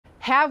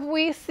Have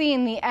we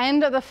seen the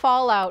end of the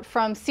fallout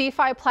from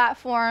CeFi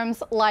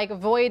platforms like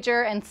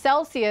Voyager and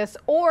Celsius,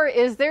 or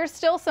is there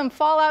still some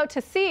fallout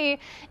to see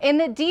in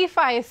the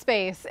DeFi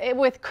space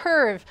with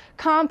Curve,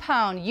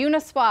 Compound,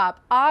 Uniswap,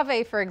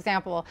 Aave, for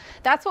example?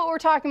 That's what we're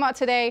talking about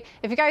today.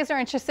 If you guys are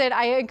interested,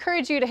 I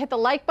encourage you to hit the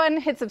like button,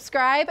 hit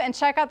subscribe, and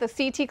check out the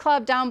CT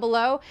Club down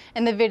below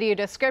in the video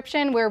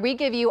description, where we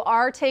give you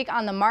our take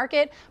on the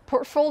market,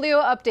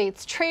 portfolio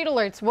updates, trade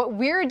alerts, what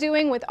we're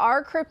doing with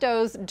our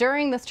cryptos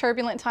during this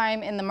turbulent time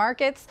in the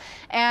markets.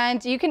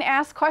 And you can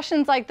ask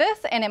questions like this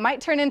and it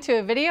might turn into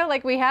a video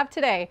like we have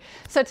today.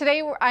 So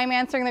today I'm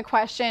answering the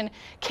question,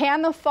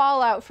 can the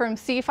fallout from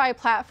CeFi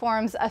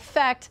platforms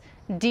affect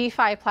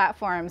DeFi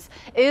platforms?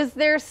 Is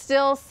there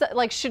still,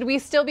 should we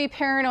still be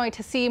paranoid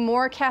to see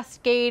more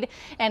cascade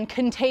and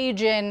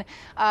contagion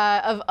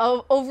of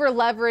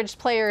over-leveraged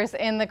players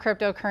in the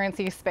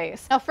cryptocurrency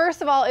space? Now,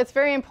 first of all, it's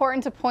very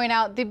important to point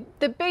out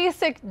the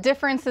basic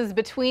differences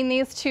between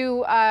these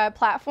two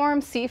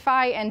platforms,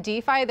 CeFi and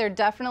DeFi. They're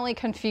definitely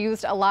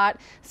confused a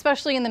lot,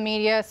 especially in the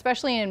media,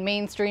 especially in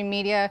mainstream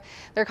media.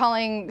 They're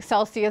calling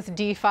Celsius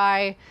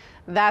DeFi.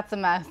 That's a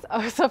mess.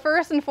 So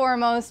first and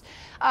foremost,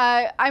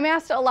 I'm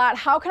asked a lot,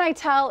 how can I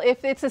tell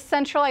if it's a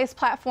centralized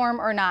platform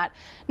or not?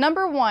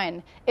 Number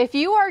one, if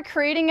you are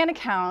creating an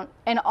account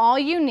and all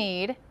you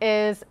need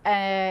is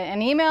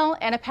an email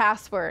and a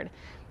password,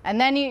 and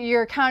then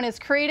your account is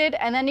created,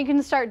 and then you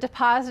can start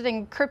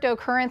depositing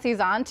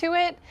cryptocurrencies onto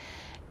it.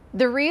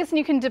 The reason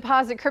you can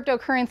deposit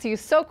cryptocurrencies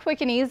so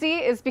quick and easy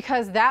is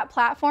because that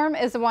platform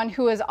is the one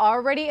who has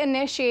already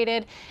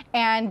initiated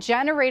and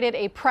generated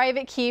a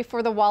private key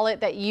for the wallet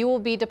that you will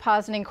be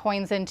depositing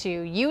coins into.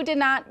 You did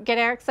not get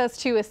access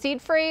to a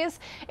seed phrase.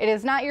 It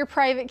is not your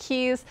private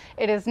keys.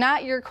 It is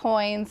not your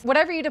coins.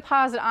 Whatever you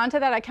deposit onto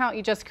that account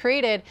you just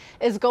created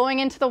is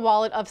going into the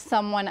wallet of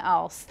someone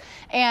else.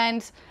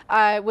 And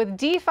with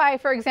DeFi,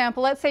 for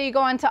example, let's say you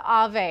go onto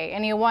Aave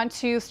and you want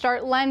to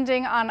start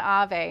lending on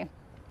Aave.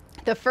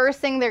 The first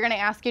thing they're going to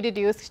ask you to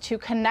do is to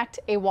connect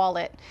a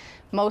wallet.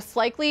 Most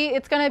likely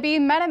it's going to be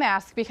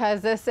MetaMask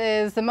because this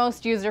is the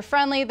most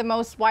user-friendly, the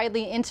most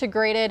widely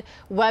integrated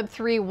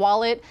Web3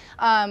 wallet.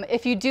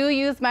 If you do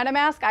use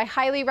MetaMask, I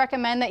highly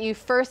recommend that you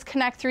first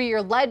connect through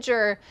your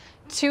ledger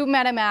to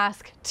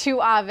MetaMask, to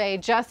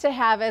Aave, just to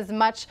have as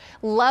much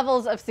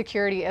levels of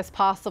security as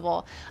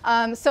possible.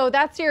 So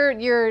that's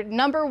your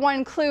number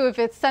one clue if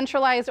it's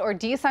centralized or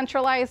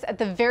decentralized. At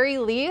the very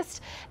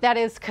least, that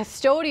is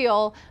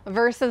custodial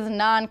versus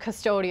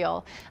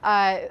non-custodial.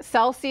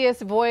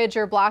 Celsius,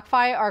 Voyager,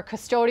 BlockFi are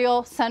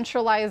custodial,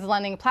 centralized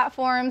lending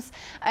platforms,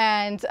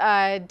 and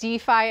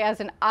DeFi as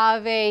an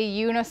Aave,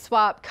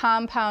 Uniswap,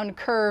 Compound,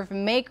 Curve,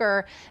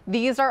 Maker,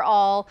 these are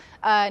all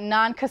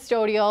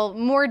non-custodial,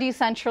 more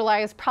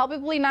decentralized,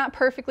 probably not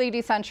perfectly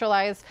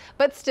decentralized,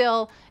 but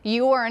still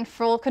you are in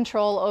full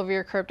control over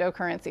your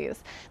cryptocurrencies.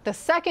 The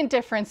second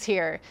difference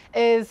here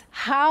is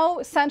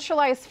how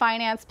centralized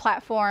finance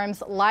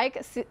platforms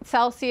like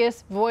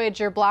Celsius,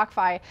 Voyager,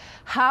 BlockFi,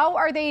 how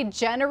are they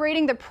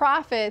generating the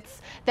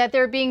profits that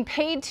they're being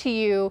paid to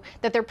you,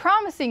 that they're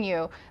promising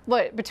you?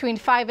 What, between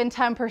 5 and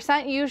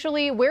 10%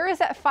 usually? Where is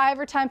that 5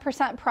 or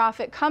 10%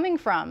 profit coming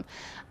from?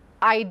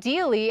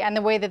 Ideally, and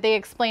the way that they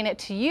explain it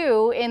to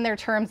you in their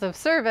terms of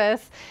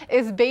service,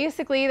 is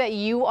basically that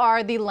you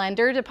are the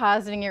lender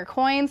depositing your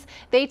coins.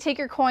 They take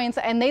your coins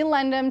and they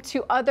lend them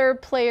to other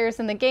players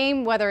in the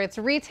game, whether it's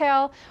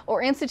retail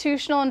or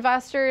institutional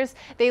investors.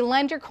 They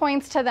lend your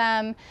coins to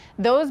them.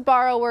 Those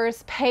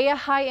borrowers pay a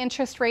high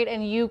interest rate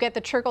and you get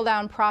the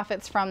trickle-down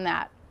profits from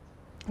that.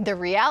 The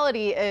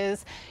reality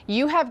is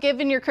you have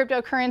given your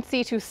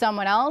cryptocurrency to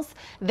someone else.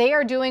 They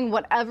are doing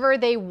whatever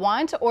they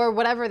want or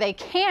whatever they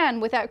can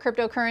with that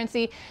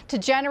cryptocurrency to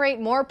generate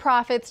more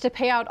profits to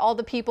pay out all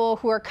the people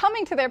who are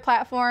coming to their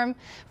platform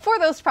for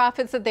those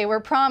profits that they were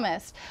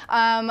promised.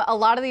 A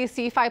lot of these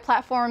CeFi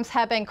platforms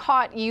have been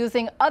caught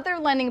using other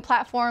lending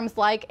platforms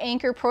like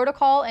Anchor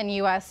Protocol and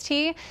UST.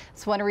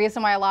 It's one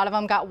reason why a lot of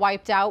them got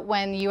wiped out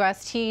when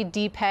UST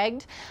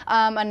depegged.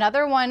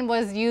 Another one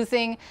was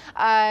using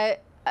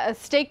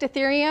staked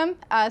Ethereum.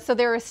 So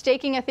they were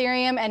staking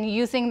Ethereum and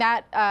using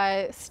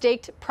that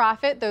staked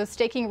profit, those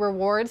staking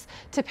rewards,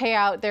 to pay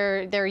out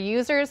their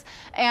users.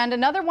 And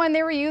another one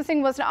they were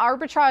using was an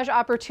arbitrage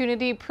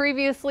opportunity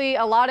previously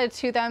allotted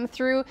to them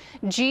through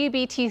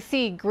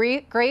GBTC,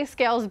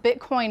 Grayscale's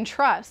Bitcoin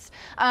Trust.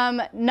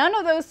 None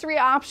of those three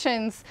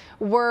options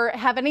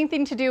have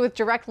anything to do with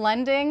direct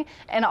lending,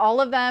 and all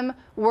of them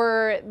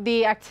were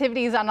the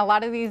activities on a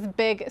lot of these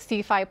big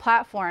CeFi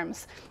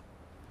platforms.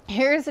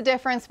 Here's the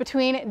difference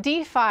between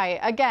DeFi,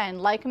 again,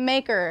 like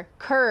Maker,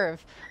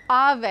 Curve,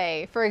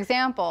 Aave, for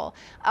example.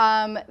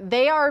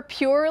 They are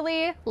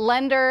purely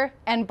lender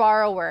and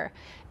borrower.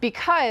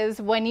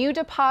 because when you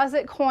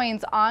deposit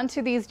coins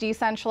onto these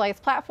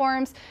decentralized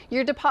platforms,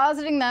 you're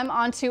depositing them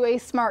onto a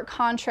smart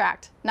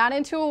contract, not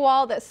into a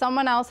wall that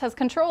someone else has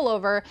control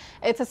over.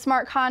 It's a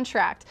smart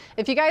contract.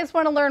 If you guys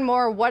want to learn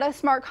more what a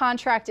smart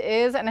contract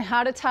is and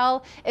how to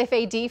tell if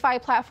a DeFi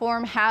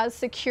platform has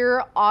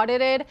secure,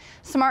 audited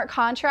smart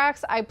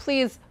contracts,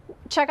 please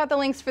check out the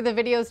links for the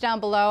videos down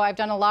below. I've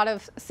done a lot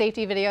of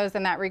safety videos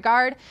in that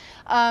regard.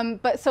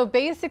 But so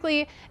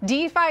basically,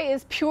 DeFi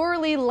is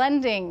purely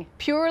lending,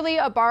 purely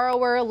a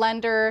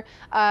borrower-lender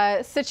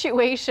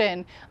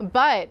situation.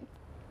 But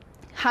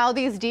how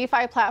these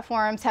DeFi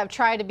platforms have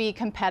tried to be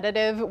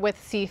competitive with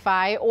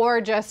CeFi,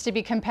 or just to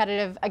be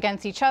competitive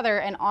against each other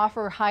and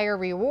offer higher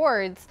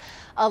rewards,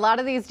 a lot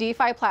of these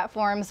DeFi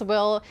platforms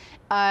will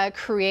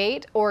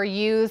create or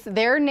use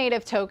their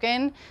native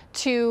token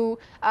to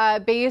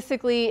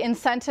basically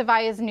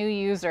incentivize new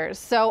users.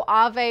 So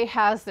Aave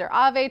has their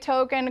Aave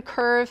token,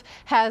 Curve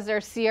has their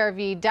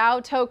CRV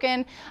DAO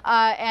token,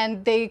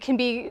 and they can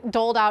be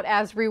doled out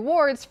as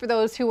rewards for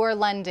those who are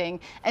lending.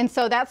 And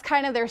so that's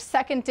kind of their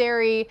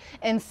secondary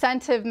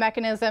incentive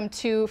mechanism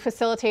to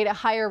facilitate a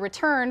higher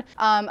return.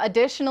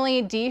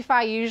 Additionally,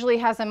 DeFi usually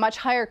has a much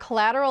higher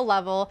collateral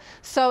level.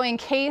 So in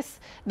case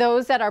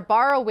those that are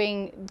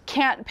borrowing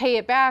can't pay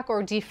it back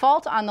or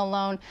default on the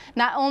loan,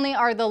 not only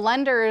are the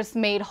lenders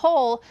made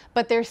whole,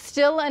 but there's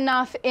still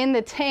enough in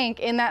the tank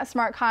in that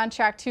smart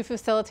contract to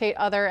facilitate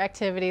other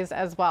activities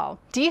as well.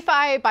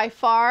 DeFi by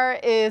far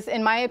is,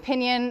 in my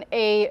opinion,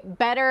 a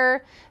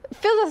better,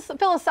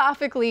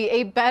 philosophically,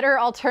 a better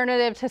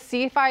alternative to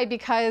CeFi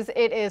because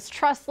it is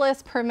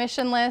trustless,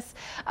 permissionless,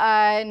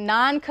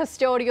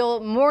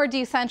 non-custodial, more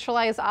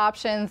decentralized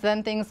options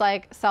than things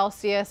like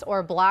Celsius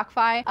or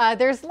BlockFi.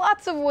 There's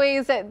lots of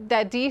ways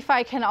that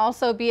DeFi can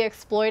also be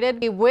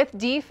exploited. With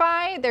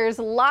DeFi, there's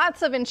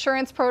lots of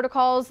insurance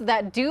protocols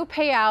that do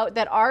pay out,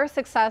 that are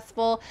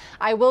successful.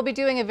 I will be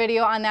doing a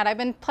video on that. I've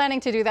been planning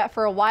to do that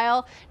for a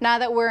while. Now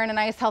that we're in a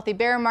nice healthy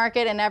bear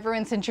market and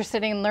everyone's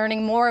interested in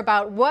learning more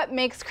about what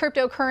makes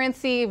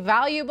cryptocurrency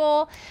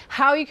valuable,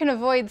 how you can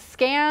avoid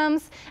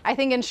scams, I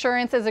think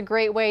insurance is a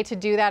great way to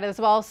do that as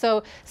well.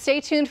 So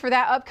stay tuned for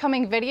that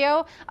upcoming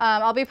video.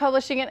 I'll be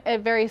publishing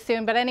it very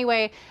soon. But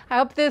anyway, I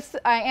hope this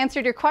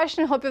answered your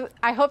question.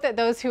 I hope that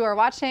those who are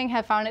watching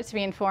have found it to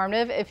be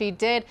informative. If you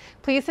did,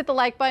 please hit the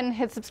like button,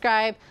 hit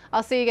subscribe.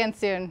 I'll see you again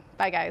soon.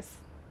 Bye, guys.